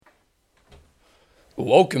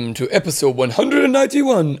Welcome to episode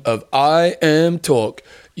 191 of I Am Talk,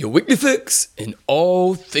 your weekly fix in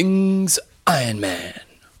all things Iron Man.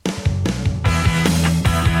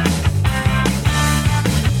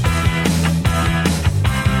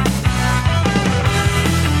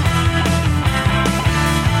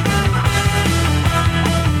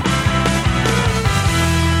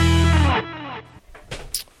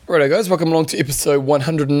 Righto guys, welcome along to episode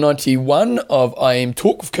 191 of I Am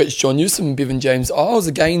Talk with Coach John Newsom and Bevan James Isles.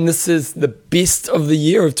 Again, this is the best of the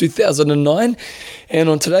year of 2009, and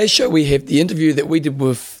on today's show we have the interview that we did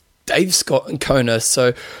with Dave Scott and Kona,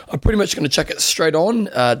 so I'm pretty much going to chuck it straight on.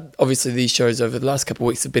 Obviously these shows over the last couple of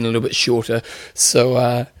weeks have been a little bit shorter,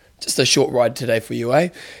 so just a short ride today for you, eh?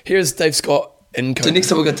 Here's Dave Scott and Kona. So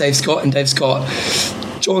next up we've got Dave Scott, and Dave Scott,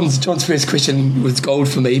 John's first question was gold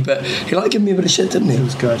for me, but he liked giving me a bit of shit, didn't he? It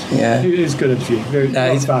was good. Yeah. It was a good interview.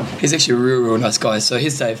 Very fun. He's actually a real nice guy. So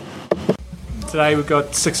here's Dave. Today we've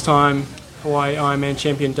got six-time Hawaii Ironman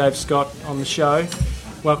champion Dave Scott on the show.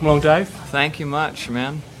 Welcome along, Dave. Thank you much,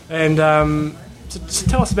 man. And so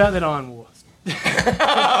tell us about that Iron War.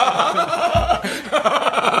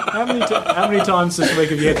 How many times this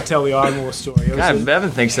week have you had to tell the Iron War story? God,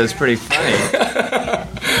 Bevan thinks that's pretty funny.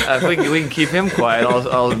 If we can keep him quiet,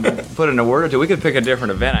 I'll put in a word or two. We could pick a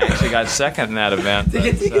different event. I actually got second in that event. You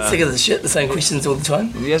get sick of the same questions all the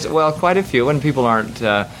time? Yes, well, quite a few. When people aren't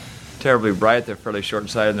terribly bright, they're fairly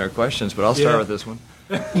short-sighted in their questions, but I'll start with this one.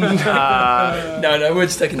 No, we're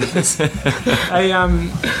just taking this. Hey,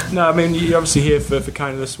 no, I mean, you're obviously here for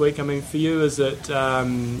Kona this week. I mean, for you, is it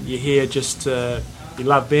you're here just you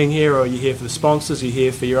love being here, or you're here for the sponsors, you're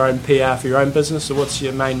here for your own PR, for your own business, or what's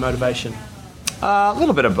your main motivation? A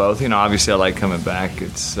little bit of both. You know, obviously I like coming back.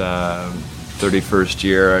 It's 31st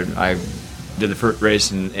year. I did the first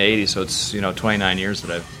race in 80, so it's 29 years that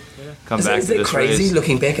I've come back to this race. Is it crazy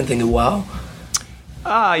looking back and thinking, wow?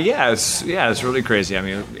 Yeah, it's really crazy. I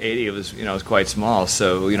mean, 80 it was quite small.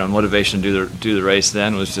 So motivation to do the race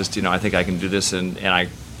then was just I think I can do this and I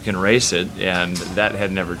can race it, and that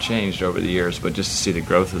had never changed over the years. But just to see the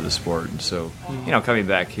growth of the sport, and so coming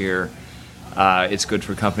back here. It's good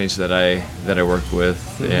for companies that I work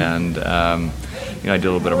with, and I do a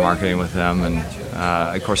little bit of marketing with them, and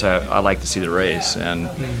of course I like to see the race, and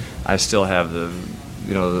I still have the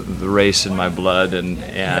race in my blood,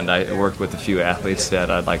 and I work with a few athletes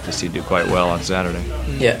that I'd like to see do quite well on Saturday.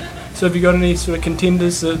 Yeah. So have you got any sort of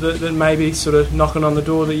contenders that maybe sort of knocking on the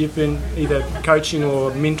door that you've been either coaching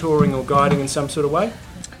or mentoring or guiding in some sort of way?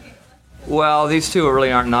 Well, these two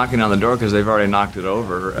really aren't knocking on the door because they've already knocked it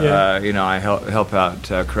over. Yeah. I help out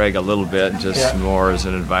Craig a little bit, just more as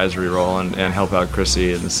an advisory role, and help out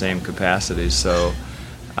Chrissy in the same capacity. So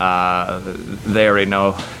they already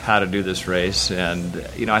know how to do this race, and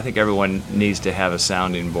I think everyone needs to have a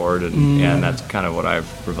sounding board, and that's kind of what I've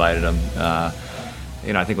provided them.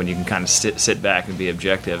 I think when you can kind of sit back and be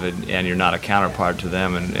objective, and you're not a counterpart to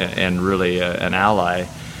them, and really an ally,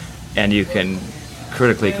 and you can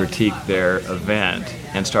critically critique their event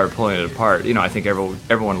and start pulling it apart. I think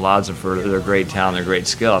everyone lauds them for their great talent, their great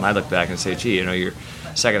skill, and I look back and say, gee, your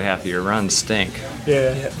second half of your runs stink.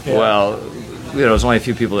 Yeah. Well, there's only a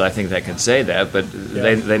few people that I think that can say that, but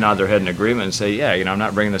they nod their head in agreement and say, I'm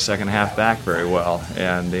not bringing the second half back very well,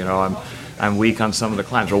 and I'm weak on some of the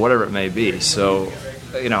climbs or whatever it may be. So,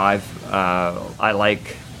 I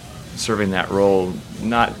like serving that role,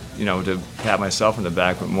 not to pat myself in the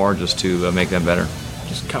back, but more just to make them better.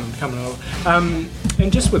 Just coming over.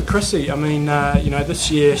 And just with Chrissy, I mean,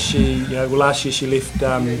 this year last year she left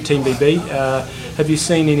Team BB. Have you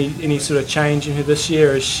seen any sort of change in her this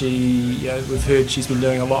year? Is she, we've heard she's been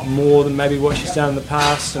doing a lot more than maybe what she's done in the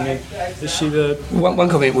past. I mean, is she the... One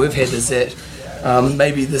comment we've had is that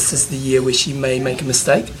maybe this is the year where she may make a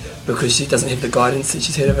mistake because she doesn't have the guidance that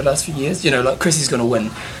she's had over the last few years. Like Chrissy's going to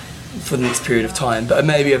win for the next period of time, but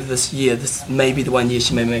maybe over this year, this may be the one year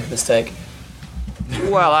she may make a mistake.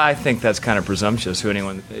 Well, I think that's kind of presumptuous.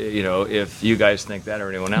 If you guys think that or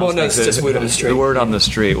anyone else. Well, no, it's just word on the street. The word on the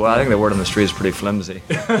street. Well, I think the word on the street is pretty flimsy.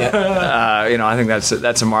 I think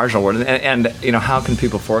that's a marginal word. And how can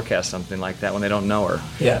people forecast something like that when they don't know her?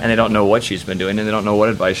 Yeah. And they don't know what she's been doing, and they don't know what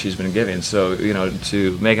advice she's been giving. So,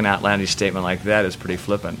 to make an outlandish statement like that is pretty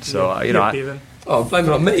flippant. So, Oh, blame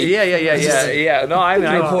it on me. Yeah. No,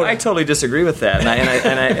 I totally disagree with that,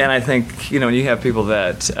 and I think when you have people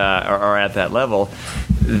that are at that level,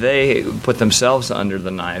 they put themselves under the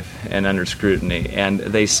knife and under scrutiny, and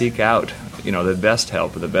they seek out the best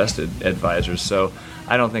help or the best advisors. So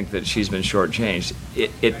I don't think that she's been shortchanged.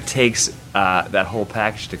 It takes that whole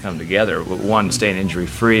package to come together. One, staying injury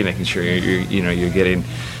free, making sure you're getting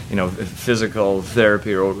physical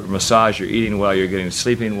therapy or massage, you're eating well, you're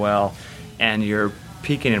sleeping well, and you're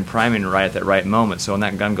peaking and priming right at that right moment. So when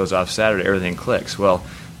that gun goes off Saturday, everything clicks. Well,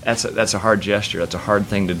 that's a hard gesture. That's a hard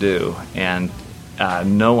thing to do, and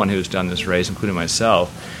no one who's done this race, including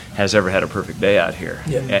myself, has ever had a perfect day out here.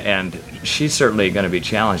 Yeah. And she's certainly going to be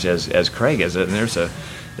challenged as Craig is. And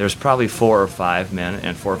there's probably 4 or 5 men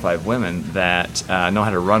and 4 or 5 women that know how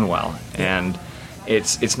to run well. And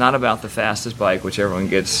it's not about the fastest bike, which everyone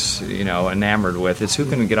gets enamored with. It's who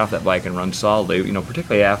can get off that bike and run solidly.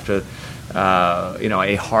 Particularly after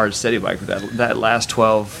a hard steady bike. That last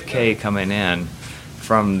 12K coming in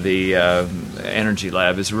from the energy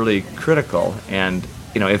lab is really critical. And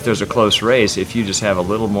if there's a close race, if you just have a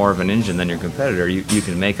little more of an engine than your competitor, you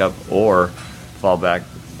can make up or fall back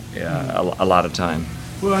a lot of time.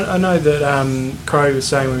 Well, I know that Craig was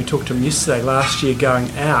saying when we talked to him yesterday, last year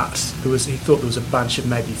going out, he thought there was a bunch of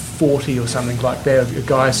maybe 40 or something like that of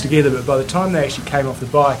guys together, but by the time they actually came off the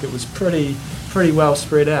bike, it was pretty well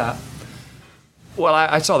spread out. Well,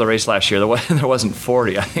 I saw the race last year. There wasn't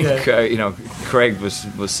 40. I think Craig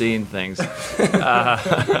was seeing things.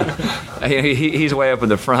 He's way up in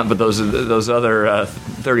the front, but those other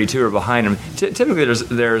 32 are behind him. Typically,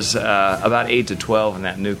 there's about 8 to 12 in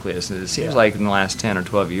that nucleus, and it seems like in the last 10 or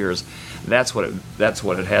 12 years, that's what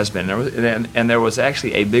it has been. There was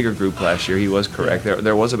actually a bigger group last year. He was correct.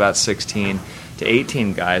 There was about 16 to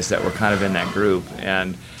 18 guys that were kind of in that group,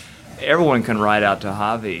 and everyone can ride out to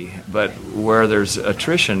Javi, but where there's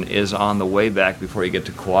attrition is on the way back before you get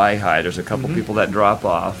to Kauai High. There's a couple people that drop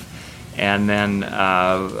off, and then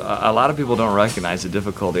a lot of people don't recognize the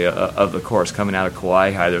difficulty of the course. Coming out of Kauai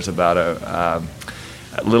High, there's about a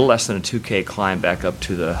little less than a 2K climb back up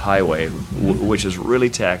to the highway, which is really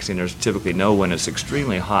taxing. There's typically no wind. It's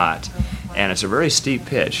extremely hot, and it's a very steep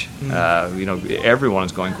pitch. Everyone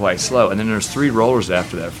is going quite slow, and then there's 3 rollers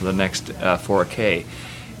after that for the next 4K.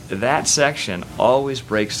 That section always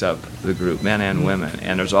breaks up the group, men and women,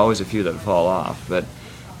 and there's always a few that fall off. But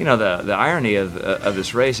the irony of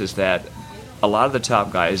this race is that a lot of the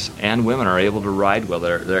top guys and women are able to ride well.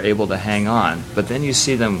 They're able to hang on. But then you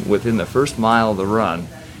see them within the first mile of the run,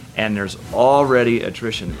 and there's already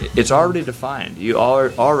attrition. It's already defined. You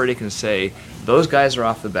already can say, those guys are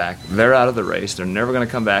off the back. They're out of the race. They're never going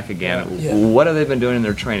to come back again. Yeah. What have they been doing in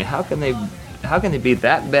their training? How can they be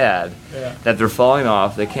that bad that they're falling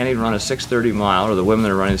off? They can't even run a 6:30 mile, or the women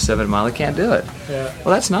that are running a 7 mile, they can't do it. Yeah.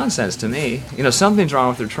 Well, that's nonsense to me. Something's wrong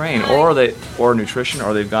with their training, or nutrition,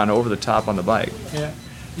 or they've gone over the top on the bike. Yeah.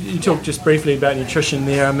 You talked just briefly about nutrition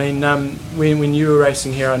there. I mean, when you were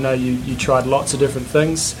racing here, I know you tried lots of different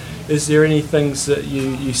things. Is there any things that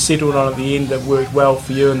you settled on at the end that worked well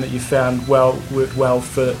for you and that you found worked well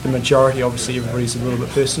for the majority? Obviously, everybody's a little bit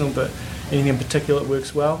personal, but anything in particular that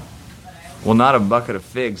works well? Well, not a bucket of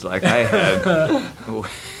figs like I had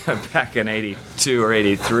back in '82 or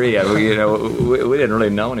 '83. We didn't really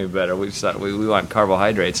know any better. We just thought we want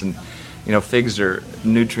carbohydrates, and figs are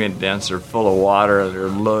nutrient dense. They're full of water. They're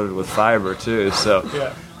loaded with fiber too. So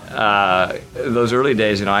those early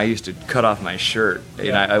days, I used to cut off my shirt.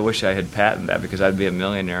 I wish I had patented that, because I'd be a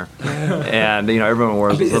millionaire. And everyone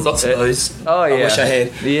wears. There's lots of those. Oh yeah. I wish I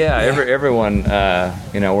had. Yeah. Everyone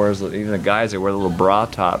wears, even the guys that wear the little bra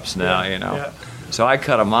tops now. Yeah. So I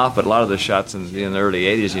cut them off, but a lot of the shots in the early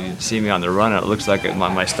 '80s, you'd see me on the run, and it looks like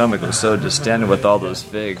my stomach was so distended with all those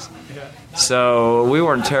figs. So we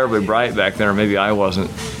weren't terribly bright back then, or maybe I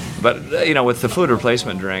wasn't. But with the food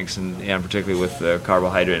replacement drinks, and particularly with the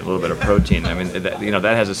carbohydrate and a little bit of protein, I mean that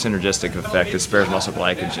has a synergistic effect. It spares muscle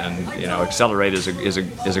glycogen. Accelerate is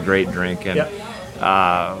a great drink, and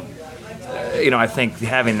I think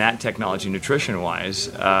having that technology,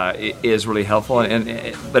 nutrition-wise, is really helpful.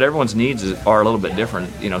 But everyone's needs are a little bit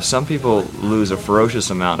different. Some people lose a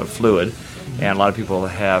ferocious amount of fluid, and a lot of people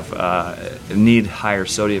need higher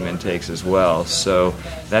sodium intakes as well. So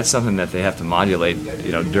that's something that they have to modulate,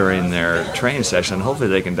 during their training session. Hopefully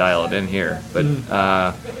they can dial it in here. But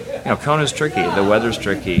Kona's tricky, the weather's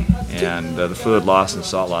tricky, and the fluid loss and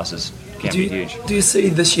salt losses can be huge. Do you see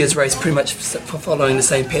this year's race pretty much following the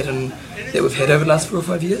same pattern that we've had over the last 4 or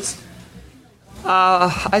 5 years?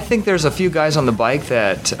 I think there's a few guys on the bike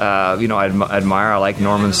that I admire. I like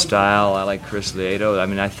Norman's style. I like Chris Lieto. I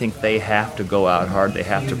mean, I think they have to go out hard. They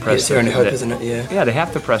have to press. It's their only hope, isn't it? Yeah, they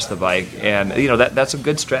have to press the bike, and that's a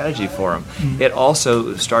good strategy for them. Mm-hmm. It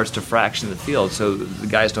also starts to fraction the field, so the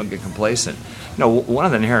guys don't get complacent. One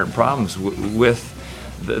of the inherent problems with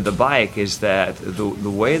the bike is that the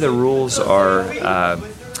way the rules are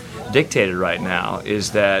dictated right now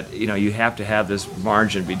is that you have to have this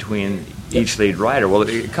margin between each lead rider. Well,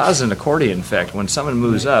 it causes an accordion effect. When someone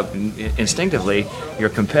moves up, instinctively you're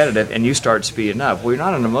competitive and you start speeding up. Well, you're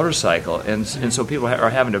not on a motorcycle, and so people are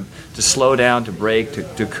having to slow down, to brake,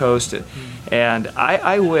 to coast it. And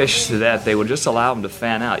I wish that they would just allow them to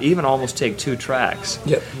fan out, even almost take 2 tracks.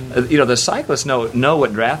 Yep. The cyclists know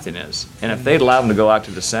what drafting is, and if they'd allow them to go out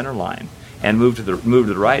to the center line and move to the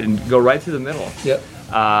right and go right through the middle. Yep.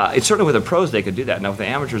 It's certainly with the pros they could do that. Now with the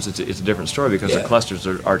amateurs, it's a different story because the clusters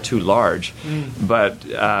are too large. But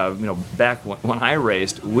back when I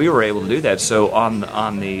raced, we were able to do that. So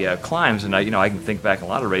on the climbs, and I can think back a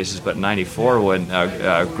lot of races, but in '94 when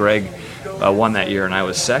Greg won that year and I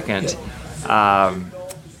was second.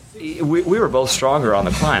 We were both stronger on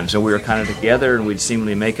the climbs, and we were kind of together, and we'd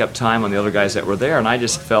seemingly make up time on the other guys that were there. And I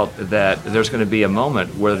just felt that there's going to be a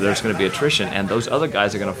moment where there's going to be attrition, and those other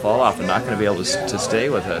guys are going to fall off. They're not going to be able to stay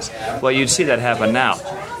with us. Well, you'd see that happen now,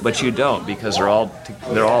 but you don't because they're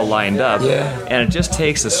all lined up, and it just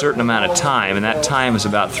takes a certain amount of time, and that time is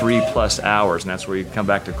about 3+ hours, and that's where you come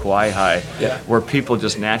back to Kawaihae, where people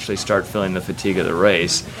just naturally start feeling the fatigue of the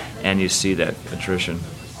race, and you see that attrition.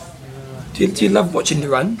 Do you love watching the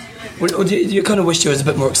run? Or do you kind of wish there was a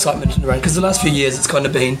bit more excitement in the run? Because the last few years it's kind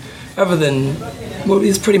of been, other than, well,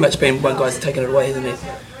 it's pretty much been one guy's taken it away, hasn't it?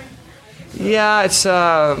 Yeah, it's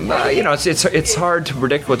it's hard to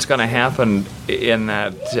predict what's going to happen in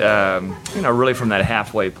that really from that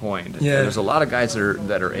halfway point. Yeah. There's a lot of guys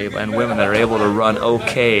that are able, and women that are able to run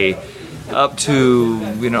okay up to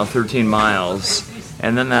 13 miles.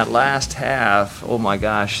 And then that last half, oh my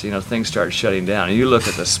gosh, things start shutting down. And you look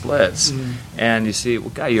at the splits, and you see, well,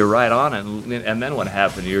 God, you're right on it. And then what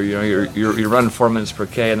happened? You're running 4 minutes per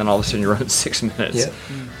K, and then all of a sudden you're running 6 minutes.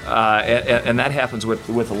 Yeah. And that happens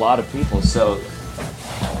with a lot of people. So.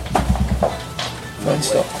 Fine,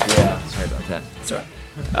 stop. Yeah, sorry about that. That's all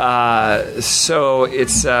right. So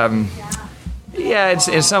it's. It's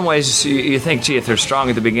in some ways you think, gee, if they're strong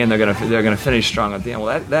at the beginning, they're gonna finish strong at the end.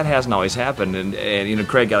 Well, that hasn't always happened, and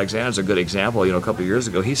Craig Alexander's a good example. A couple of years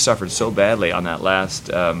ago, he suffered so badly on that last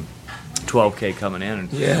 12K coming in,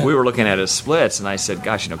 and we were looking at his splits, and I said,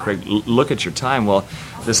 gosh, Craig, look at your time. Well,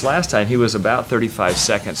 this last time he was about 35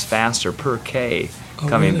 seconds faster per K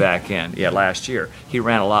coming back in. Yeah, last year he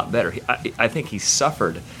ran a lot better. I think he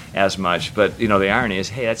suffered as much, but the irony is,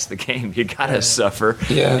 hey, that's the game. You gotta suffer.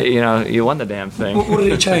 Yeah. You won the damn thing. What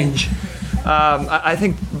did it change? I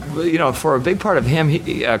think for a big part of him,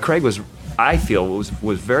 Craig was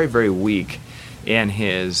very, very weak in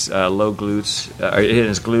his low glutes, in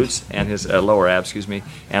his glutes and his lower abs,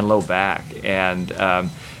 and low back, and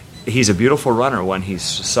he's a beautiful runner when he's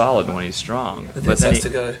solid and when he's strong. But then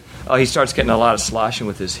he starts getting a lot of sloshing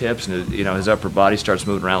with his hips, and his upper body starts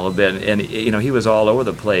moving around a little bit. And he was all over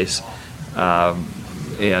the place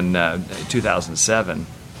in 2007.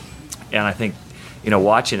 And I think,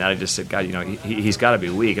 watching that, I just said, God, he's got to be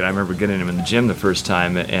weak. And I remember getting him in the gym the first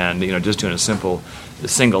time, and just doing a simple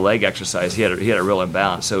single leg exercise. He had a real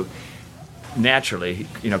imbalance. So naturally,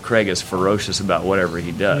 Craig is ferocious about whatever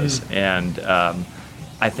he does, and.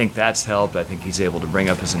 I think that's helped. I think he's able to bring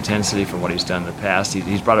up his intensity from what he's done in the past.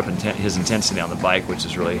 He's brought up his intensity on the bike, which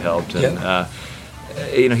has really helped. And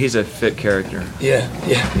he's a fit character. Yeah.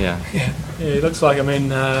 It looks like.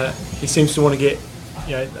 He seems to want to get.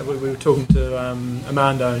 We were talking to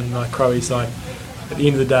Armando and Crow. He's like, at the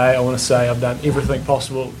end of the day, I want to say I've done everything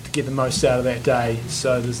possible to get the most out of that day.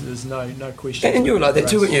 So there's no question. And you were like that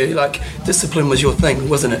too, weren't you? Like, discipline was your thing,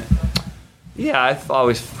 wasn't it? Yeah, I've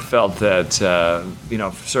always felt that,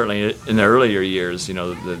 certainly in the earlier years,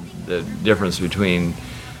 the difference between,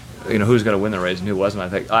 who's going to win the race and who wasn't. I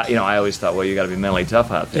think, I always thought, well, you got to be mentally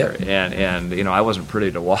tough out there, and I wasn't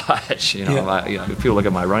pretty to watch. People look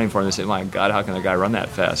at my running form and they say, my God, how can a guy run that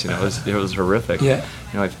fast? It was horrific. Yeah.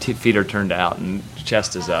 My feet are turned out and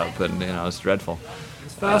chest is up, and it's dreadful.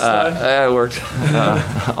 Fast, it worked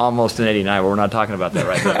almost in '89, but we're not talking about that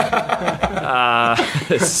right now.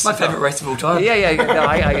 It's my favorite race of all time. Yeah.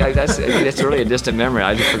 No, that's really a distant memory.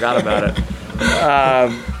 I just forgot about it.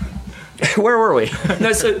 Where were we?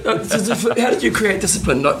 No, so how did you create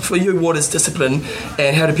discipline? Like, for you, what is discipline,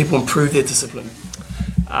 and how do people improve their discipline?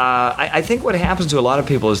 I think what happens to a lot of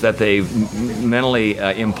people is that they mentally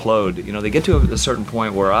implode. They get to a certain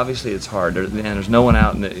point where obviously it's hard, and there's no one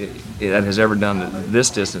out that has ever done this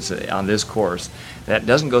distance on this course that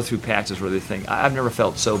doesn't go through patches where they think, I've never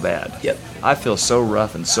felt so bad. Yep. I feel so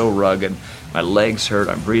rough and so rugged. My legs hurt.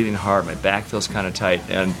 I'm breathing hard. My back feels kind of tight.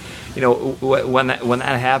 And when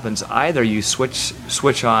that happens, either you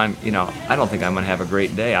switch on. I don't think I'm going to have a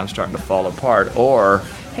great day. I'm starting to fall apart. Or,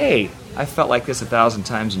 hey, I felt like this 1,000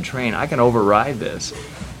 times in training. I can override this.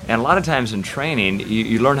 And a lot of times in training,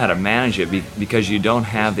 you learn how to manage it because you don't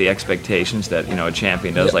have the expectations that, a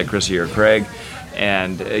champion does, like Chrissy or Craig.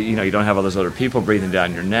 And, you don't have all those other people breathing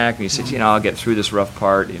down your neck. And you say, I'll get through this rough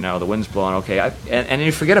part. The wind's blowing, okay. And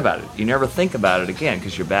you forget about it. You never think about it again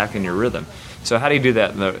because you're back in your rhythm. So how do you do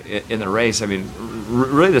that in the race? I mean,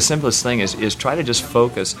 really the simplest thing is try to just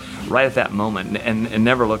focus right at that moment and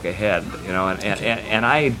never look ahead. And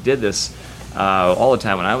I did this all the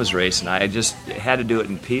time when I was racing. I just had to do it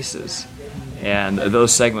in pieces. And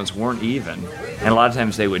those segments weren't even. And a lot of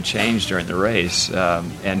times they would change during the race.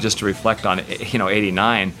 And just to reflect on,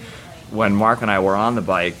 89, when Mark and I were on the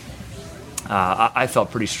bike, I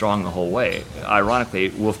felt pretty strong the whole way. Ironically,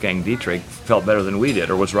 Wolfgang Dietrich felt better than we did,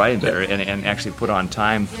 or was riding better, and actually put on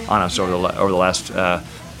time on us over the last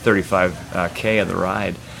 35K of the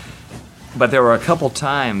ride. But there were a couple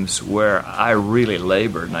times where I really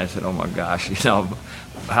labored, and I said, oh my gosh,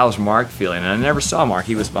 how's Mark feeling? And I never saw Mark.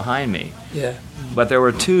 He was behind me. Yeah. But there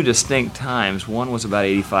were two distinct times. One was about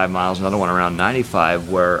 85 miles, another one around 95,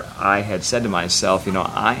 where I had said to myself,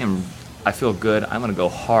 I feel good. I'm going to go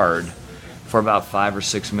hard for about 5 or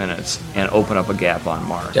 6 minutes and open up a gap on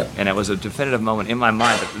Mark. Yep. And it was a definitive moment in my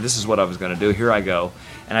mind that this is what I was going to do. Here I go.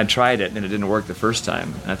 And I tried it, and it didn't work the first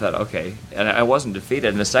time. And I thought, okay. And I wasn't defeated.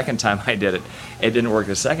 And the second time I did it, it didn't work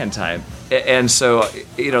the second time. And so,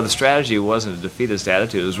 the strategy wasn't a defeatist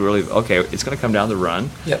attitude. It was really, okay, it's going to come down the run.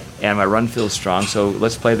 Yep. And my run feels strong, so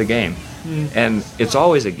let's play the game. And it's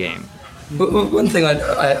always a game. One thing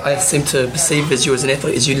I seem to perceive as you as an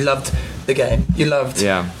athlete is you loved the game. You loved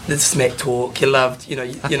the smack talk. You loved,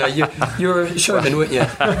 you're a showman, weren't you?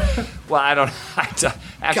 Well, I don't.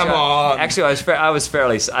 Come on. Actually, I was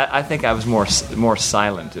fairly. I think I was more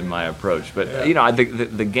silent in my approach. But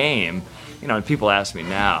the game. People ask me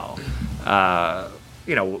now.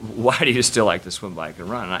 Why do you still like to swim, bike, and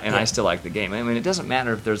run? And I still like the game. I mean, it doesn't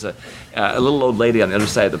matter if there's a little old lady on the other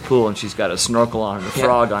side of the pool and she's got a snorkel on and a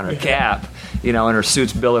frog on her cap, and her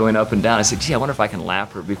suit's billowing up and down. I said, gee, I wonder if I can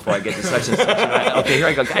lap her before I get to such and such. Okay, here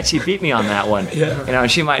I go. God, she beat me on that one. Yeah.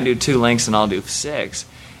 And she might do 2 lengths and I'll do 6.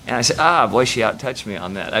 And I said, boy, she out-touched me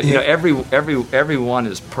on that. Everyone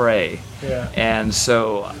is prey. Yeah. And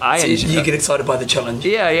so you get excited by the challenge.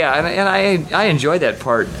 Yeah, and I enjoy that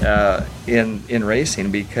part in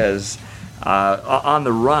racing because on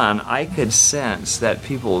the run I could sense that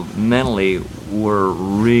people mentally were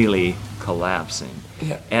really collapsing.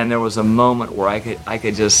 Yeah. And there was a moment where I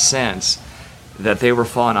could just sense that they were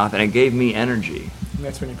falling off, and it gave me energy. And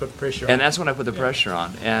that's when you put the pressure on. And that's when I put the pressure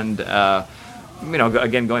on. And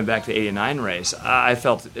again, going back to the 89 race, I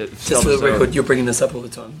felt just for the record, you're bringing this up all the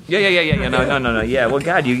time. Yeah. No. Yeah. Well,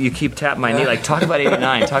 God, you keep tapping my knee like, talk about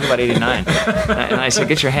 89. And I said,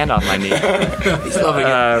 get your hand off my knee. He's loving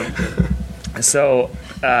it. So,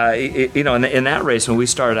 in that race, when we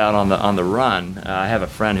started out on the run, I have a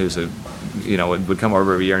friend who's would come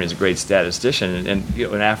over every year, and he's a great statistician.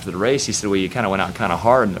 And after the race, he said, well, you kind of went out kind of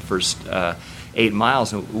hard in the first 8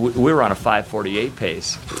 miles, and we were on a 5:48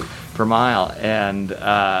 pace per mile. And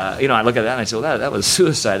I look at that and I said, well, that was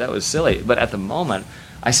suicide. That was silly. But at the moment,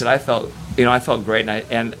 I said I felt great,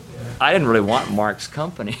 and I didn't really want Mark's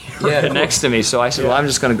company next to me. So I said, well, I'm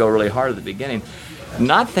just going to go really hard at the beginning,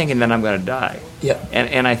 not thinking that I'm going to die. Yeah.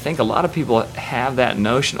 And I think a lot of people have that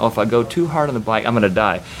notion, if I go too hard on the bike, I'm going to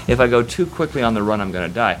die. If I go too quickly on the run, I'm going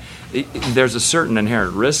to die. There's a certain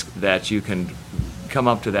inherent risk that you can come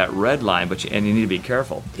up to that red line, and you need to be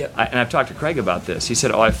careful. Yep. And I've talked to Craig about this. He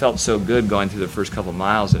said, I felt so good going through the first couple of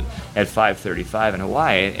miles at 5:35 in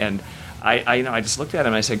Hawaii. And I just looked at him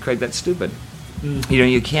and I said, Craig, that's stupid.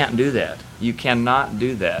 You can't do that. You cannot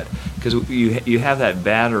do that, because you have that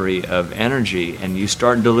battery of energy, and you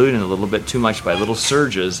start diluting a little bit too much by little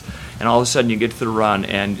surges, and all of a sudden you get to the run,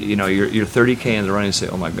 and you're 30K in the run, and you say,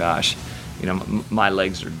 oh my gosh, my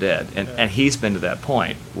legs are dead. And he's been to that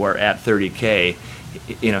point where at 30K,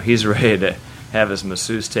 he's ready to have his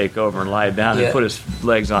masseuse take over and lie down and put his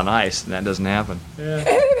legs on ice, and that doesn't happen. Yeah.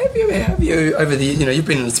 Have you over the you've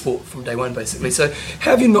been in the sport from day one basically, so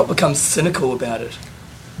have you not become cynical about it?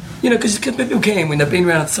 Because people can, when they've been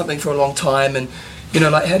around something for a long time, and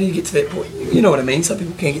how do you get to that point? You know what I mean? Some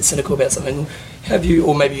people can get cynical about something. Have you,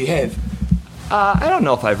 or maybe you have? I don't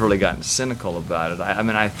know if I've really gotten cynical about it.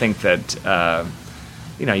 I think that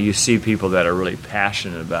you see people that are really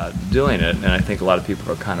passionate about doing it, and I think a lot of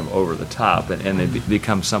people are kind of over the top, and they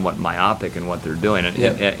become somewhat myopic in what they're doing.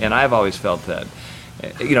 And I've always felt that,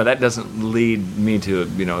 that doesn't lead me to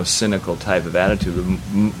a cynical type of attitude.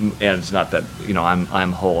 And it's not that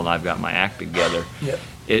I'm whole and I've got my act together. Yeah.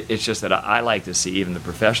 It's just that I like to see even the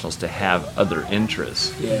professionals to have other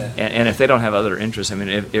interests. Yeah. And if they don't have other interests, I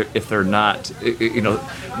mean, if they're not,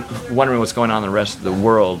 wondering what's going on in the rest of the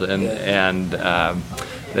world, and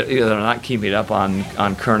they're not keeping up on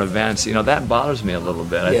current events, that bothers me a little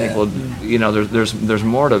bit. I think, there's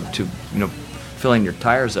more to filling your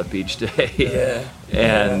tires up each day,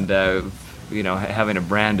 and having a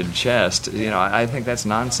branded chest. I think that's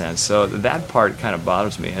nonsense. So that part kind of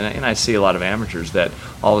bothers me, and I see a lot of amateurs that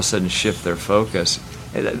all of a sudden shift their focus.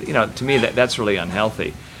 To me, that's really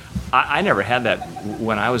unhealthy. I never had that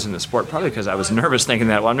when I was in the sport, probably because I was nervous, thinking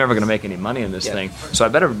that, I'm never going to make any money in this thing, so I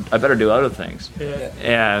better do other things. Yeah.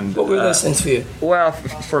 And what were those things for you? Well,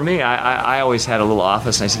 for me, I always had a little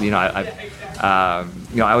office, and I said, I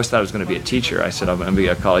always thought I was going to be a teacher. I said, I'm going to be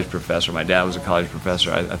a college professor. My dad was a college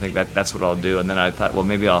professor. I think that's what I'll do. And then I thought, well,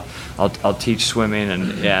 maybe I'll teach swimming,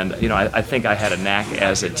 and I think I had a knack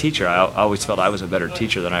as a teacher. I always felt I was a better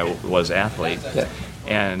teacher than I was athlete. Yeah.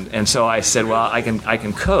 And so I said, well, I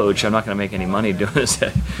can coach. I'm not going to make any money doing this,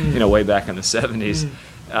 way back in the 70s.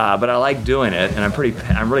 But I like doing it, and I'm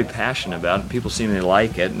really passionate about it. People seem to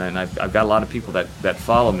like it, and I've got a lot of people that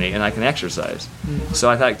follow me, and I can exercise. So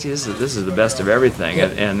I thought, this is the best of everything.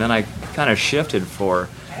 And then I kind of shifted for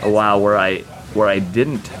a while where I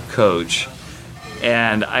didn't coach.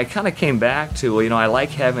 And I kind of came back to, I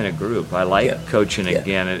like having a group. I like coaching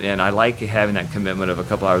again, and I like having that commitment of a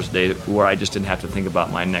couple hours a day where I just didn't have to think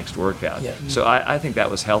about my next workout. Yeah. So I think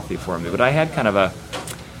that was healthy for me. But I had kind of a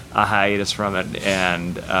hiatus from it,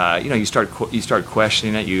 and you start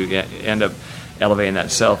questioning it. You end up elevating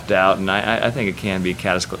that self-doubt, and I think it can be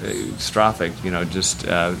catastrophic.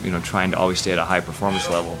 Trying to always stay at a high performance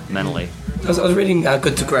level mentally. I was reading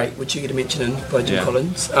Good to Great, which you get a mention in by Jim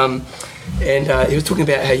Collins, and he was talking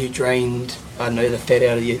about how you drained, the fat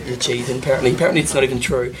out of your cheese, and apparently it's not even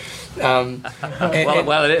true. It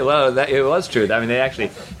was true. I mean, they actually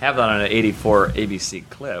have that on an '84 ABC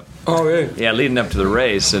clip. Oh, really? Yeah, leading up to the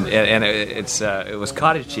race, and it was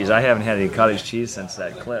cottage cheese. I haven't had any cottage cheese since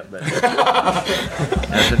that clip, but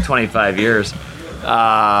it's been 25 years.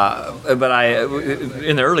 But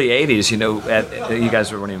in the early '80s, you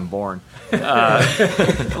guys weren't even born.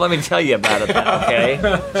 Let me tell you about it then, okay?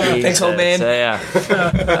 Thanks, old man.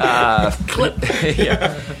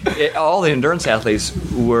 All the endurance athletes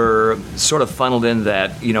were sort of funneled in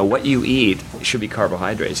that, what you eat should be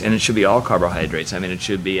carbohydrates, and it should be all carbohydrates. I mean, it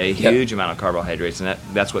should be a huge amount of carbohydrates, and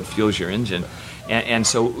that's what fuels your engine. And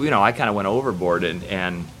so, I kind of went overboard,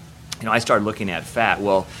 and I started looking at fat.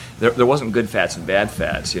 Well, there wasn't good fats and bad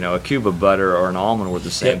fats. A cube of butter or an almond were the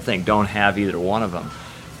same thing. Don't have either one of them.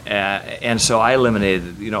 And so I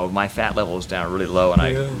eliminated, my fat level was down really low, and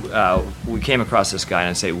we came across this guy, and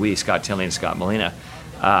I say we, Scott Tinley and Scott Molina,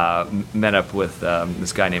 met up with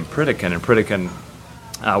this guy named Pritikin, and Pritikin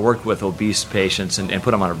worked with obese patients and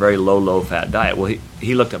put them on a very low-fat diet. Well,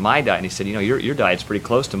 he looked at my diet, and he said, your diet's pretty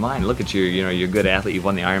close to mine. Look at you, you're a good athlete. You've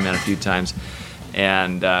won the Ironman a few times.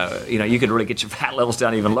 And, you could really get your fat levels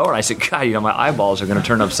down even lower. And I said, God, my eyeballs are going to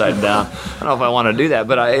turn upside down. I don't know if I want to do that.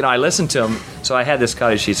 But, I listened to him. So I had this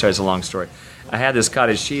cottage cheese. Sorry, it's a long story. I had this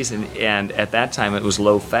cottage cheese, and at that time it was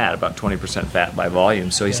low fat, about 20% fat by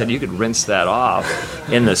volume. So he said you could rinse that off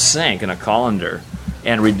in the sink in a colander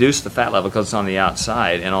and reduce the fat level because it's on the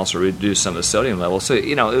outside, and also reduce some of the sodium level. So,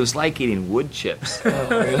 it was like eating wood chips.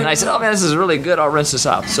 And I said, oh, man, this is really good. I'll rinse this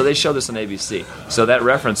off. So they showed this on ABC. So that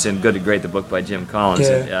reference in Good to Great, the book by Jim Collins,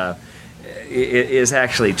 is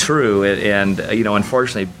actually true. And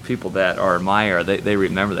unfortunately, people that are in my era, they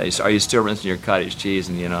remember that. Are you still rinsing your cottage cheese?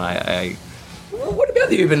 And, what about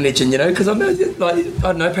the urban legend, because I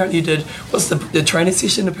know, apparently you did, what's the training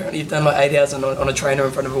session? Apparently you've done 8 hours on a trainer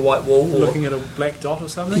in front of a white wall. Looking at a black dot or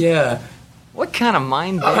something? Yeah. What kind of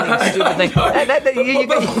mind-bending stupid thing?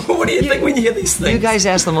 What do you think when you hear these things? You guys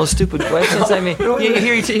ask the most stupid questions. I mean,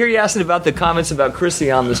 here you asking about the comments about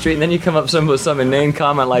Chrissy on the street, and then you come up with some inane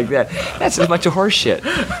comment like that. That's a bunch of horse shit.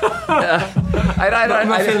 I'm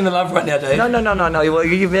not feeling the love right now, Dave. No. Well,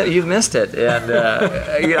 you've missed it, and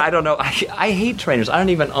I don't know. I hate trainers. I don't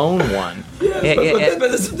even own one.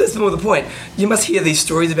 But that's more the point. You must hear these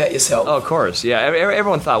stories about yourself. Oh, of course, yeah.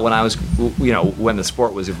 Everyone thought when I was, when the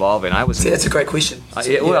sport was evolving, I was. See, that's a great question.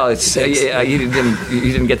 You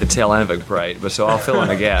didn't get the tail end of it right, but so I'll fill in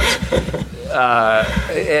the gaps.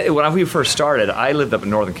 When we first started, I lived up in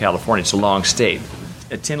Northern California. It's a long state.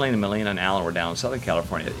 Tinley and Molina and Allen were down in Southern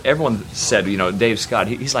California. Everyone said, Dave Scott,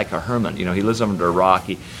 he's like a hermit. He lives under a rock.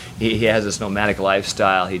 He has this nomadic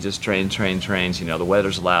lifestyle. He just trains. The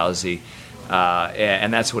weather's lousy,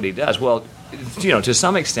 and that's what he does. Well, to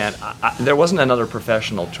some extent, there wasn't another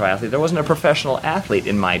professional triathlete. There wasn't a professional athlete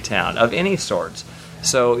in my town of any sorts.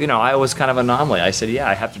 So, I was kind of an anomaly. I said, yeah,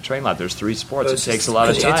 I have to train a lot. There's 3 sports. It takes a lot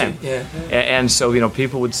of time. Yeah. And so,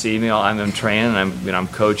 people would see me. I'm training, I'm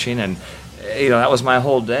coaching, and, that was my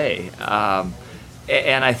whole day.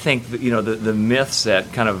 And I think, the myths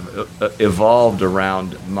that kind of evolved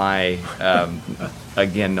around my,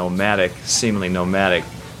 again, seemingly nomadic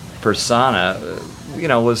persona,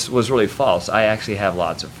 was really false. I actually have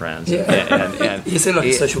lots of friends. Yeah. And you seem like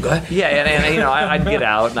a social guy. Yeah, and I'd get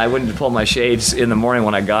out and I wouldn't pull my shades in the morning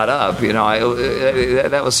when I got up.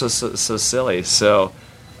 That was so silly. So,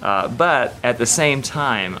 but at the same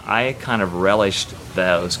time, I kind of relished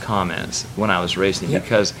those comments when I was racing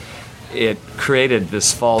because it created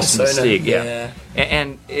this false mystique. Yeah.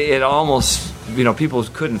 And it almost, people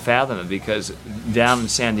couldn't fathom it because down in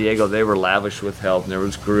San Diego, they were lavish with help, and there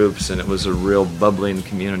was groups, and it was a real bubbling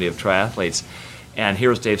community of triathletes. And here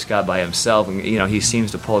was Dave Scott by himself, and, he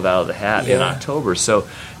seems to pull it out of the hat in October. So,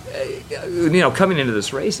 coming into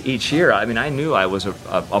this race each year, I knew I was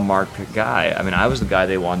a marked guy. I was the guy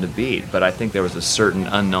they wanted to beat, but I think there was a certain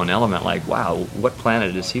unknown element, like, wow, what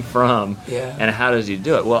planet is he from, and how does he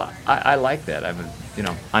do it? Well, I like that.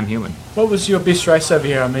 I'm human. What was your best race over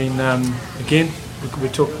here? Again, we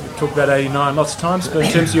talk about 89 lots of times, but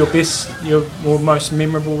in terms of your most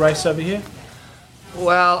memorable race over here?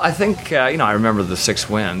 Well, I think, I remember the 6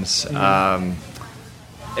 wins.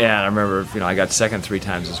 And I remember, I got second 3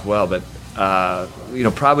 times as well. But,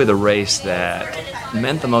 probably the race that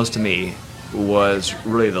meant the most to me was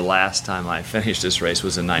really the last time I finished this race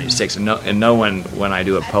was in 96. And no one, when I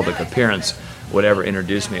do a public appearance, would ever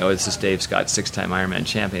introduce me, this is Dave Scott, 6-time Ironman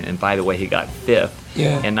champion. And by the way, he got 5th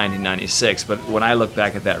in 1996. But when I look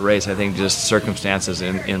back at that race, I think just circumstances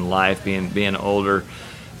in life, being older,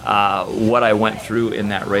 what I went through in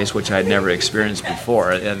that race, which I had never experienced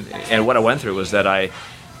before. And what I went through was that I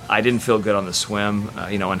didn't feel good on the swim.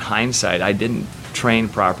 In hindsight, I didn't train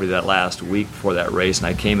properly that last week before that race, and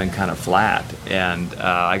I came in kind of flat. And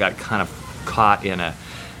I got kind of caught in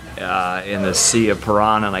the sea of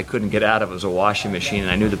piranha, and I couldn't get out of it. It was a washing machine,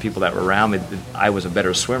 and I knew the people that were around me, I was a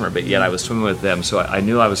better swimmer, but yet I was swimming with them. So I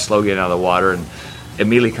knew I was slow getting out of the water, and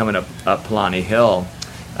immediately coming up Palani Hill,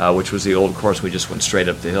 which was the old course, we just went straight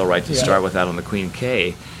up the hill right to start with that on the Queen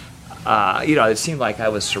K. It seemed like I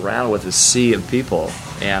was surrounded with a sea of people,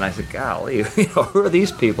 and I said, golly, who are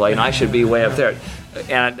these people? I should be way up there.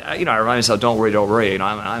 And I remind myself, don't worry.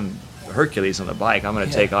 I'm Hercules on the bike. I'm going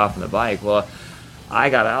to take off on the bike. Well, I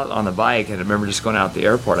got out on the bike, and I remember just going out at the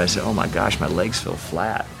airport. I said, oh my gosh, my legs feel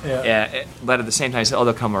flat. But at the same time, I said,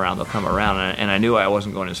 they'll come around. And I knew I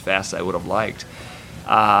wasn't going as fast as I would have liked.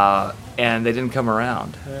 And they didn't come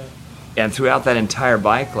around. And throughout that entire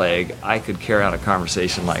bike leg, I could carry on a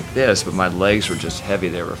conversation like this, but my legs were just heavy.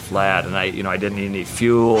 They were flat, and I didn't need any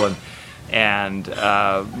fuel. And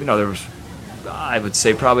there was, I would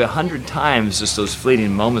say, probably 100 times just those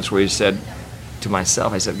fleeting moments where you said to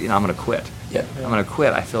myself, I said, I'm going to quit. I'm going to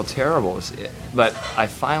quit. I feel terrible. But I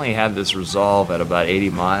finally had this resolve at about 80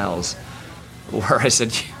 miles where I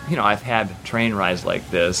said, I've had train rides like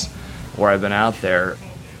this where I've been out there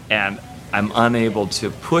and I'm unable to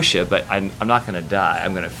push it, but I'm not going to die.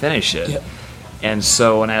 I'm going to finish it. And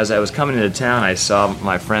so as I was coming into town, I saw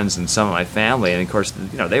my friends and some of my family, and of course,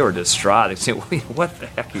 they were distraught. They said, "What the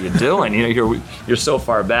heck are you doing? You're so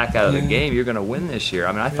far back out of the game. You're going to win this year."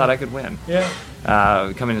 I thought I could win.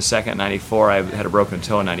 Coming in second in '94, I had a broken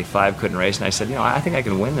toe in '95, couldn't race, and I said, I think I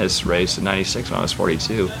can win this race in '96 when I was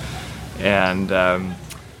 42. And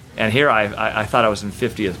here I thought I was in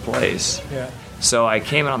 50th place. So I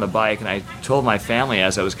came in on the bike, and I told my family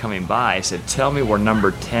as I was coming by, I said, "Tell me where number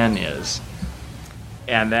 10 is."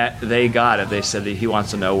 And that they got it. They said that he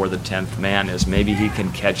wants to know where the 10th man is. Maybe he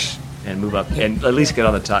can catch and move up and at least get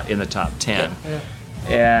on the top in the top 10.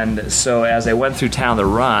 And so as I went through town the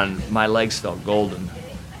run, my legs felt golden,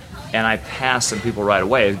 and I passed some people right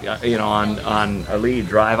away. On a lead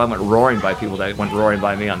drive, I went roaring by people that went roaring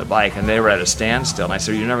by me on the bike, and they were at a standstill. And I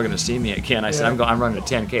said, "You're never going to see me again." I said, "I'm running a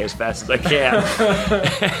 10K as fast as I can."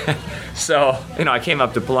 So I came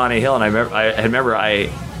up to Palani Hill, and I remember I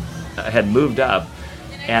had moved up.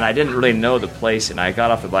 And I didn't really know the place, and I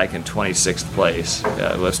got off the bike in 26th place.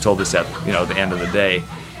 I was told this at the end of the day,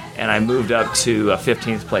 and I moved up to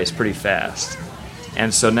 15th place pretty fast.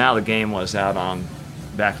 And so now the game was back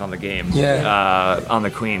on the game on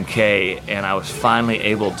the Queen K, and I was finally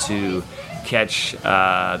able to catch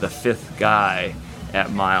the 5th guy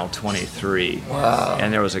at mile 23. Wow.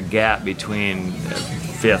 And there was a gap between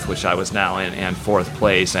fifth, which I was now in, and fourth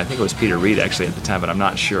place. And I think it was Peter Reed actually at the time, but I'm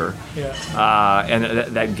not sure. Yeah.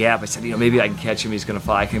 And that gap, I said, maybe I can catch him. He's going to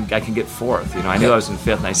fly. I can get fourth. I knew I was in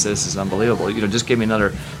fifth, and I said, this is unbelievable. Just give me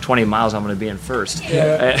another 20 miles, I'm going to be in first.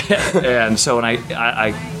 Yeah. And so when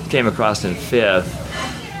I came across in fifth,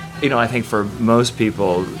 I think for most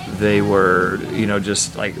people, they were,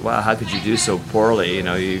 just like, wow, how could you do so poorly?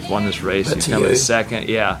 You've won this race, you've come in second.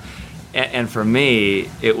 Yeah. And for me,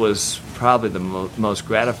 it was probably the most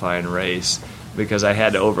gratifying race because I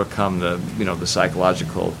had to overcome the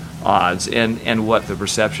psychological odds and what the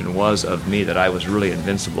perception was of me that I was really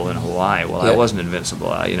invincible in Hawaii. Well, I wasn't invincible.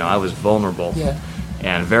 I was vulnerable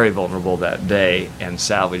and very vulnerable that day and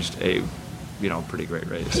salvaged a pretty great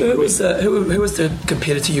race. Who was the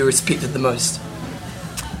competitor you respected the most?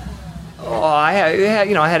 Oh, I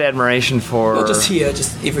had admiration for. Not just here,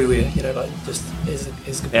 just everywhere. Just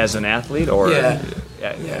as an athlete or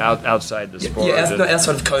outside the sport. Yeah,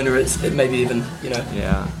 outside of Kona, it maybe even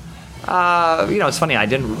Yeah. It's funny. I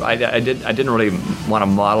didn't really want to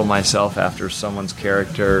model myself after someone's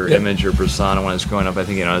character, image, or persona when I was growing up. I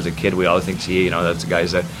think as a kid we always think, that's a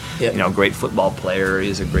guy's a great football player.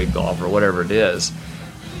 He's a great golfer, whatever it is.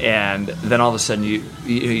 And then all of a sudden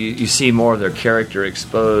you see more of their character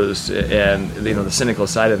exposed, and the cynical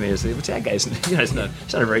side of me is, that guy's he's not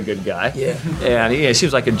a very good guy. Yeah. And he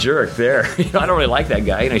seems like a jerk there. I don't really like that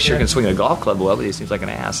guy. He sure can swing a golf club well, but he seems like an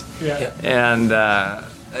ass. Yeah. And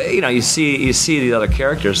you see the other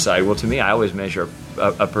character side. Well, to me, I always measure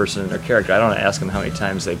a person and their character. I don't ask them how many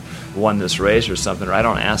times they've won this race or something, or I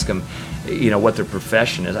don't ask them, what their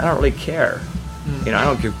profession is. I don't really care. I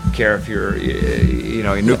don't care if you're,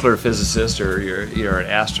 a nuclear physicist or you're an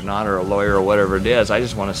astronaut or a lawyer or whatever it is. I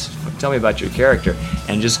just want to tell me about your character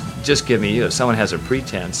and just give me you. If someone has a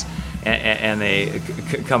pretense and they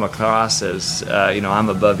come across as, I'm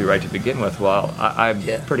above you right to begin with, well, I'm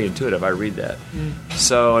pretty intuitive. I read that.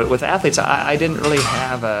 So with athletes, I didn't really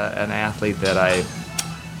have an athlete that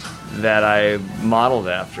I modeled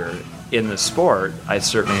after. In the sport, I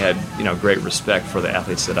certainly had great respect for the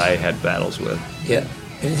athletes that I had battles with. Yeah.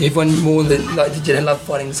 And everyone more than did you love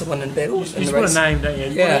fighting someone in battles? You just want a name, don't you?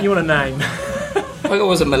 You want a name.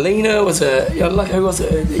 Was it Melina? Was it who was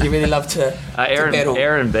it that you really loved to battle?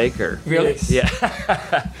 Aaron Baker. Really? Yes.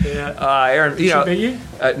 Yeah. Aaron, Did she beat you?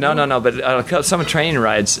 No. But some training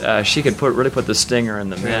rides, she could really put the stinger in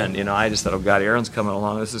the men. I just thought, oh God, Aaron's coming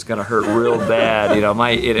along. This is going to hurt real bad.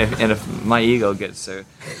 If my ego gets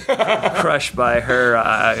crushed by her,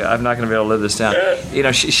 I'm not going to be able to live this down.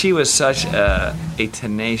 She was such a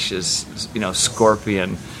tenacious,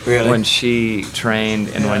 scorpion. Really? When she trained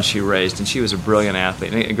and when she raced, and she was a brilliant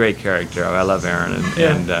athlete, and a great character. I love Erin,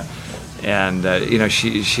 and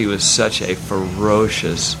she was such a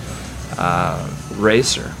ferocious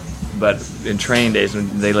racer. But in training days,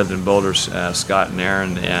 when they lived in Boulder, Scott and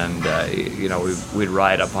Erin, and we'd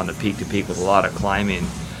ride up on the peak to peak with a lot of climbing.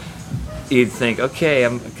 You'd think, okay,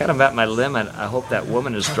 I'm kind of at my limit. I hope that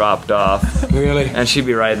woman has dropped off. Really? And she'd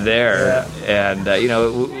be right there. Yeah. And,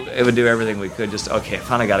 it would do everything we could. Just, okay, I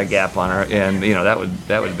finally got a gap on her. And,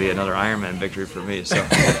 that would be another Ironman victory for me. So,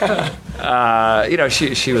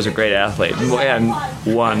 she was a great athlete. And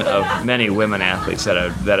one of many women athletes that I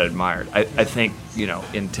admired. I think,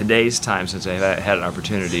 in today's time, since I had an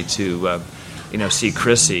opportunity to, see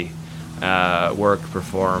Chrissy work,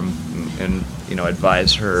 perform, and,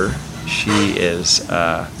 advise her. She is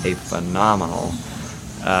a phenomenal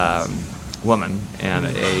woman and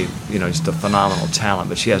just a phenomenal talent.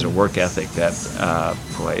 But she has a work ethic that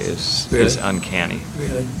is uncanny.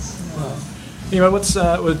 Really? Wow. Anyway, what's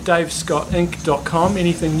with DaveScottInc.com?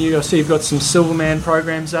 Anything new? I see you've got some Silverman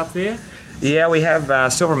programs up there. Yeah, we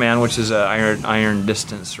have Silverman, which is an iron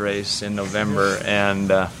distance race in November,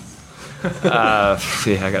 and. I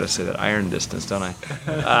got to say that iron distance, don't I?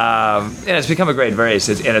 And it's become a great race,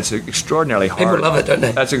 and it's extraordinarily hard. People love it, don't they?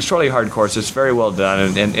 It's an extraordinarily hard course. It's very well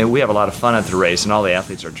done, and we have a lot of fun at the race, and all the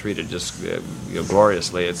athletes are treated just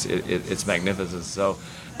gloriously. It's magnificent. So,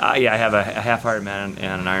 I have a half Ironman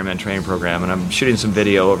and an Ironman training program, and I'm shooting some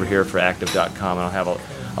video over here for Active.com, and I'll have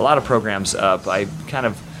a lot of programs up. I kind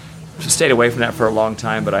of stayed away from that for a long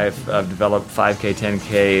time, but I've developed 5K,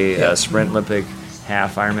 10K, Sprint Olympic,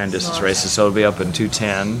 half Ironman distance races, so it'll be up in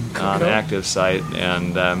 210 on the Active site,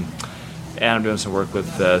 and I'm doing some work with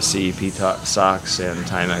CEP Socks and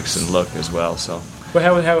Timex and Look as well. So,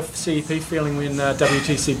 well, how CEP feeling when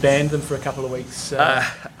WTC banned them for a couple of weeks?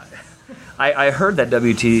 I heard that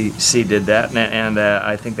WTC did that, and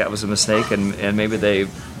I think that was a mistake, and maybe they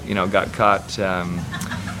got caught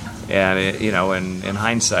And in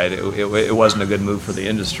hindsight, it wasn't a good move for the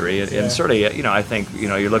industry. And sort of, I think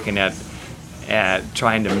you're looking at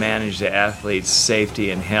trying to manage the athlete's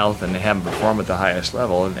safety and health and to have them perform at the highest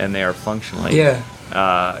level, and they are functionally, a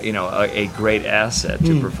great asset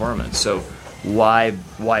to performance. So why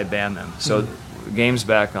ban them? So games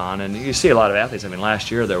back on, and you see a lot of athletes. I mean,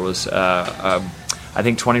 last year there was. I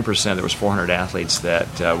think 20%. There was 400 athletes that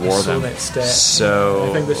wore them. That stat. So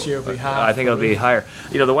I think this year will be higher. I think it'll be higher.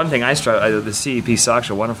 The one thing I struggle, the CEP socks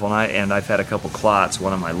are wonderful, and I've had a couple clots.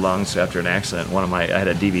 One of my lungs after an accident. I had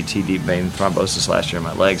a DVT, deep vein thrombosis, last year in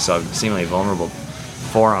my leg, so I'm seemingly vulnerable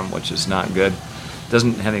for them, which is not good.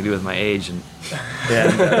 Doesn't have anything to do with my age, and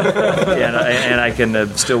I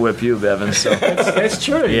can still whip you, Bevan. So that's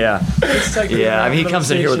true. Yeah. I mean, he comes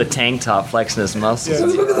in here with a tank top, flexing his muscles. Yeah.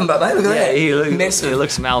 Look at them, mate. Look at that. He looks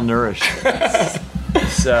malnourished.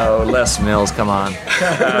 So Les Mills, come on.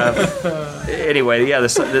 Anyway,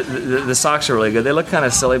 the socks are really good. They look kind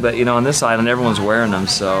of silly, but on this island, everyone's wearing them,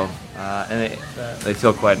 so and they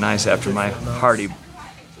feel quite nice after my hearty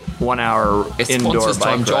 1 hour indoor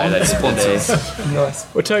bike ride I did today. Nice.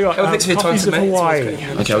 We'll tell you what, Coffees of Hawaii.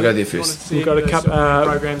 Okay, I'll go there first. We've got a couple.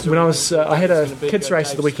 When I had a kids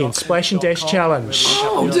race at the weekend, Splash and Dash Challenge.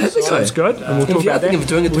 Oh, did they go? Sounds good. And we'll talk about that.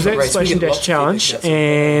 It was at Splash and Dash Challenge,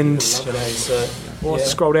 and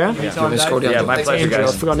scroll down. Scroll down. My pleasure, Andrew,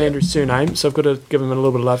 guys. I've forgotten Andrew's surname, so I've got to give him a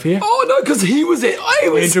little bit of love here. Oh no, because he was at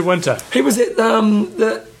Andrew Winter. He was at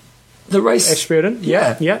the race. Ashburton.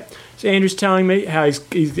 Yeah. Yeah. So Andrew's telling me how I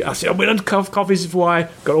said, I went into Coffees of Hawaii,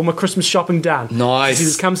 got all my Christmas shopping done. Nice. He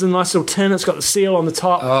says, it comes in a nice little tin, it's got the seal on the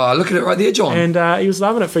top. Oh, look at it right there, John. And he was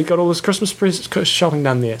loving it. He got all his Christmas shopping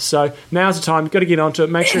done there. So now's the time. You've got to get onto it.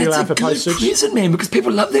 Make sure you allow for postage. It's a good present, man, because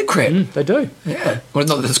people love that crap. They do. Yeah. Well,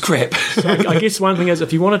 not that it's crap. So I guess one thing is,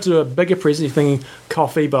 if you wanted to do a bigger present, you're thinking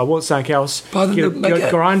coffee, but I want something else, get a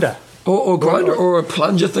grinder. Or grinder, or a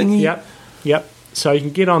plunger thingy. Yep. So you can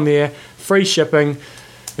get on there, free shipping.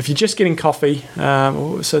 If you're just getting coffee,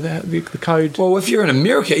 so the code... Well, if you're in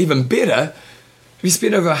America, even better. If you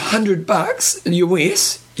spend over $100 in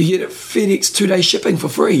US, you get it FedEx 2-day shipping for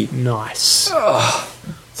free. Nice. Oh,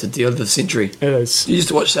 it's a deal of the century. It is. You used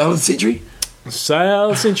to watch Sale of the Century? Sale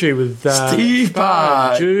of the Century with Steve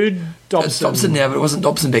Parr. Jude Dobson. It's Dobson now, but it wasn't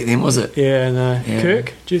Dobson back then, was it? Yeah, no. Yeah.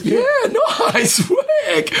 Kirk? Jude Kirk? Yeah, nice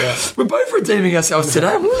work. Yeah. We're both redeeming ourselves today.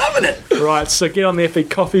 I'm loving it. Right, so get on there for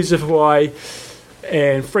Coffees of Hawaii.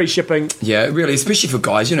 And free shipping. Yeah, really, especially for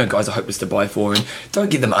guys. Guys are hopeless to buy for, and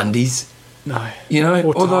don't get them undies. No.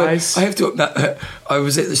 Or although ties. I have to admit, I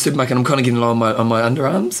was at the supermarket and I'm kind of getting low on my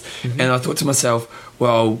underarms, and I thought to myself,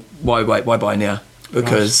 well, why buy now?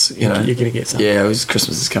 Because, you're going to get some. Yeah,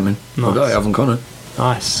 Christmas is coming. Nice. I'll go, Alvin Connor.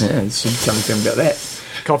 Nice. Yeah, so tell me about that.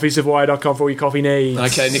 Coffeesofhawaii.com for all your coffee needs.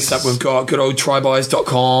 Okay, next up we've got good old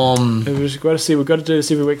trybuys.com. We've got to do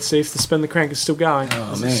this every week to see if the Spin the Crank is still going.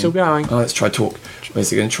 Oh, Is man. it still going? Oh, let's try talk.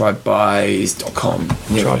 Basically, trybuys.com.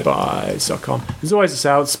 Trybuys.com. There's always a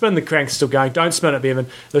sale. Spin the Crank is still going. Don't spin it, Bevan.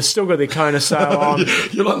 They've still got their Kona sale on.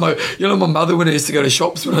 You're like my mother when I used to go to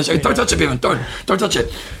shops when I say, don't touch it, Bevan, don't touch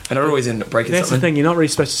it. And I'd always end up breaking That's something. the thing. You're not really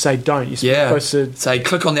supposed to say don't. You're supposed to say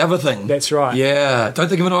click on the other thing. That's right. Yeah. Don't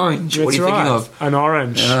think of an orange. What are you thinking of? An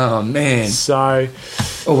orange. Oh man. So.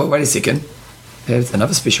 Oh wait a second. There's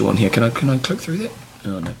another special one here. Can I click through that?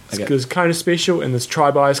 Oh no. Okay. There's Kona special and there's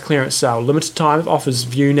Trybuys clearance sale. Limited time offers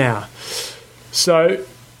view now. So.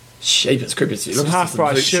 Shape it's creepy. Some half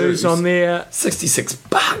price shoes on there.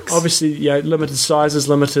 $66. Obviously, limited sizes,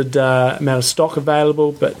 limited amount of stock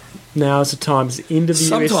available, but now is the time. It's the end of the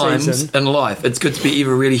Sometimes US season. in life, it's good to be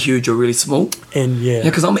either really huge or really small. And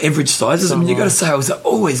because I'm average sizes. I mean, you go to sales, they're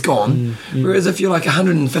always gone. Whereas if you're like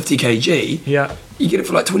 150 kg, you get it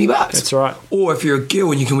for like $20. That's right. Or if you're a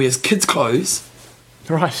girl and you can wear kids' clothes,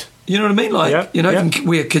 right? You know what I mean? Like you can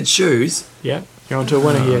wear kids' shoes. Yeah. You're on to a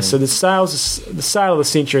winner here. So the sale of the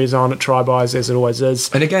century is on at Trybuys, as it always is.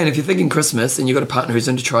 And again, if you're thinking Christmas and you've got a partner who's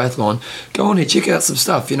into triathlon, go on here, check out some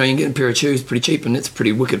stuff. You can get a pair of shoes pretty cheap, and it's a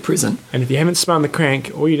pretty wicked present. And if you haven't spun the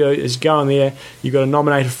crank, all you do is go on there. You've got to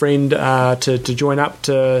nominate a friend to join up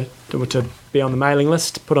to be on the mailing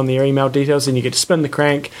list, put on their email details, and you get to spin the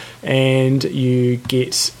crank, and you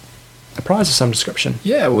get a prize of some description.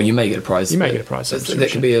 Yeah, well, you may get a prize. You may get a prize of some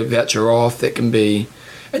that can be a voucher off. That can be.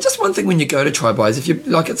 And just one thing when you go to Trybuys, if you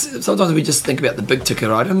like, sometimes we just think about the big ticket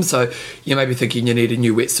items. So you may be thinking you need a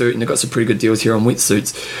new wetsuit, and they've got some pretty good deals here on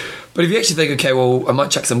wetsuits. But if you actually think, okay, well, I might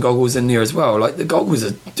chuck some goggles in there as well. Like the goggles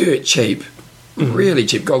are dirt cheap, really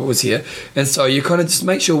cheap goggles here. And so you kind of just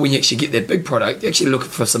make sure when you actually get that big product, you actually look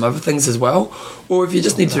for some other things as well. Or if you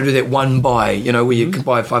just need to do that one buy, where you can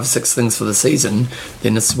buy 5 or 6 things for the season,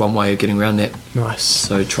 then this is one way of getting around that. Nice.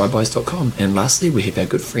 So trybuys.com. And lastly, we have our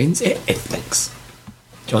good friends at Athlinks.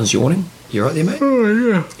 John's yawning. You right there, mate? Oh,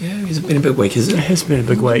 yeah. Yeah, it's been a big week, isn't it? It has been a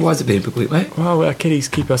big week. Why has it been a big week, mate? Well, our kiddies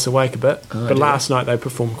keep us awake a bit. But dear. last night they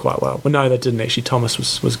performed quite well. Well, no, they didn't actually.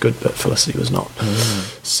 Thomas was good, but Felicity was not.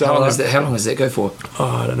 So How long does that go for?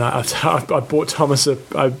 I don't know. I bought Thomas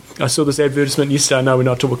I saw this advertisement yesterday. I know we're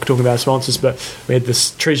not talking about sponsors, but we had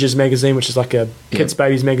this Treasures magazine, which is like a kids'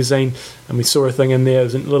 babies magazine, and we saw a thing in there.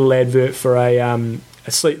 There's a little advert for a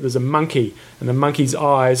sleep. There's a monkey, and the monkey's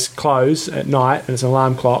eyes close at night, and it's an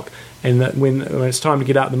alarm clock. And that when it's time to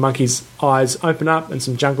get up, the monkey's eyes open up and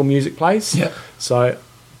some jungle music plays. Yeah. So,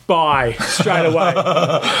 buy straight away.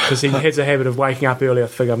 Because he has a habit of waking up early. I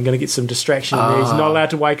figure I'm going to get some distraction in there. He's not allowed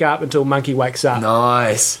to wake up until monkey wakes up.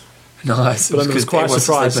 Nice. But I was quite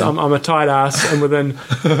surprised. I'm a tight ass, and within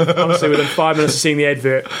 5 minutes of seeing the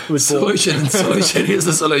advert, it was Solution. Here's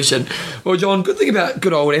the solution. Well, John, good thing about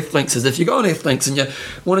good old Athlinks is if you go on Athlinks and you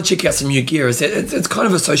want to check out some new gear, is that it's kind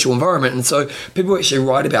of a social environment, and so people actually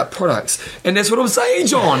write about products, and that's what I'm saying,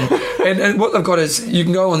 John. and what they've got is you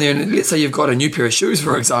can go on there, and let's say you've got a new pair of shoes,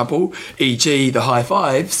 for example, e.g. the High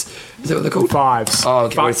Fives. Is that what they're called? Fives. Oh,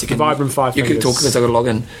 okay. Wait a second. Vibram 5 You fingers. can talk because I've got to log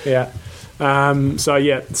in. Yeah.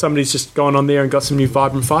 Somebody's just gone on there and got some new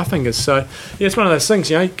Vibram 5 fingers. So yeah, it's one of those things.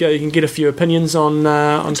 You can get a few opinions on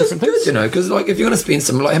Just different good, things. because like if you're going to spend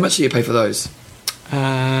some, like how much do you pay for those?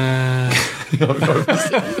 About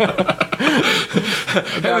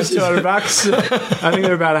 $200. I think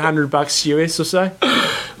they're about $100 US or so.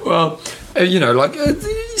 Well, you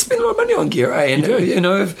spend a lot of money on gear, eh? And, You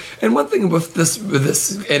do. And one thing with this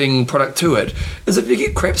adding product to it is if you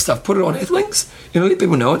get crap stuff, put it on Athlinks. Let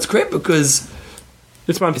people know it's crap because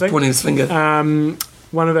It's one he's thing. pointing his finger.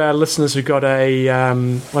 One of our listeners who got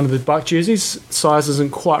one of the bike jerseys, size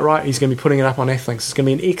isn't quite right. He's going to be putting it up on Athlinks. It's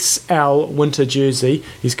going to be an XL winter jersey.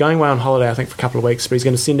 He's going away on holiday, I think, for a couple of weeks, but he's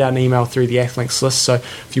going to send out an email through the Athlinks list. So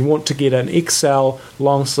if you want to get an XL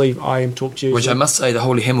long sleeve I Am Talk jersey, Which I must say the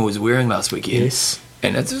Holy Hammer was wearing last weekend. yes.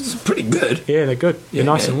 And it's pretty good. Yeah, they're good. They're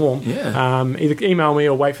nice and warm. Yeah. Either email me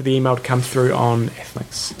or wait for the email to come through on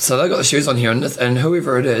Athlinks. So they've got the shoes on here, and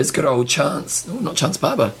whoever it is, good old Chance. Oh, not Chance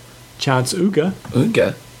Barber. Chance Uga.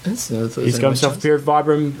 Uga. He's got himself a pair of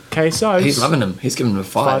Vibram KSOs. He's loving them. He's giving them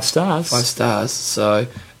 5 stars. 5 stars. So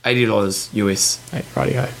 $80 US. Hey,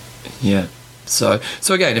 rightio. Yeah. So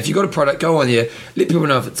again, if you've got a product, go on there, let people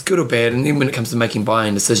know if it's good or bad, and then when it comes to making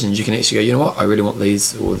buying decisions, you can actually go, you know what, I really want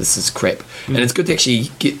these, or this is crap. And it's good to actually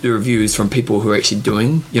get the reviews from people who are actually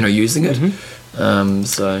doing, using it. And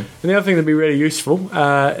the other thing that'd be really useful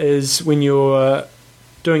is when you're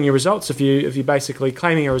doing your results, if you're basically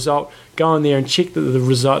claiming a result, go in there and check that the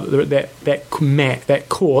result that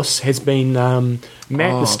course has been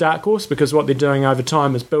the start course, because what they're doing over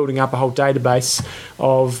time is building up a whole database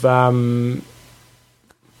of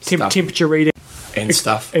temperature reading and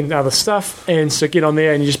stuff. and other stuff, and so get on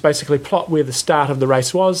there and you just basically plot where the start of the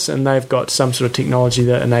race was, and they've got some sort of technology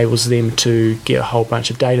that enables them to get a whole bunch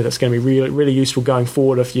of data that's going to be really, really useful going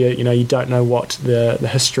forward if you don't know what the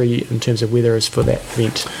history in terms of weather is for that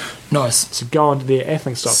event. Nice. So go onto their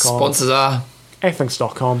athlinks.com. Sponsors are.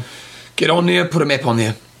 Athlinks.com. Get on there, put a map on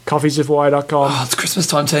there. Coffeesofhawaii.com. Oh, it's Christmas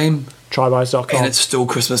time, team. Trybuys.com. And it's still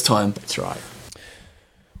Christmas time. That's right.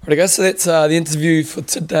 Right, guys, so that's the interview for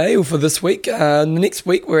today, or for this week. The next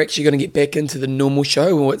week, we're actually going to get back into the normal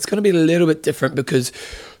show. Well, it's going to be a little bit different because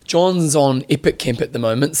John's on Epic Camp at the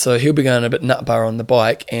moment, so he'll be going a bit nutbar on the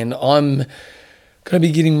bike, and I'm going to be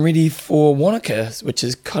getting ready for Wanaka, which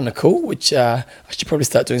is kind of cool, which I should probably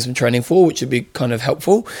start doing some training for, which would be kind of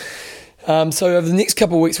helpful. So over the next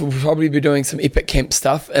couple of weeks, we'll probably be doing some Epic Camp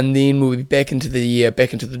stuff, and then we'll be back into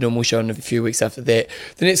the normal show in a few weeks after that.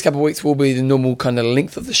 The next couple of weeks will be the normal kind of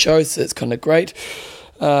length of the show, so it's kind of great.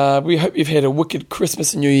 We hope you've had a wicked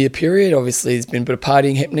Christmas and New Year period. Obviously, there's been a bit of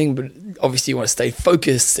partying happening, but obviously you want to stay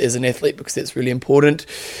focused as an athlete because that's really important.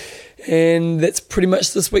 And that's pretty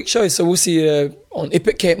much this week's show. So we'll see you on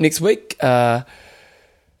Epic Camp next week. I'm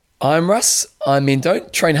Russ.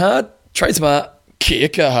 Don't train hard, train smart. Kia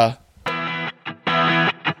kaha.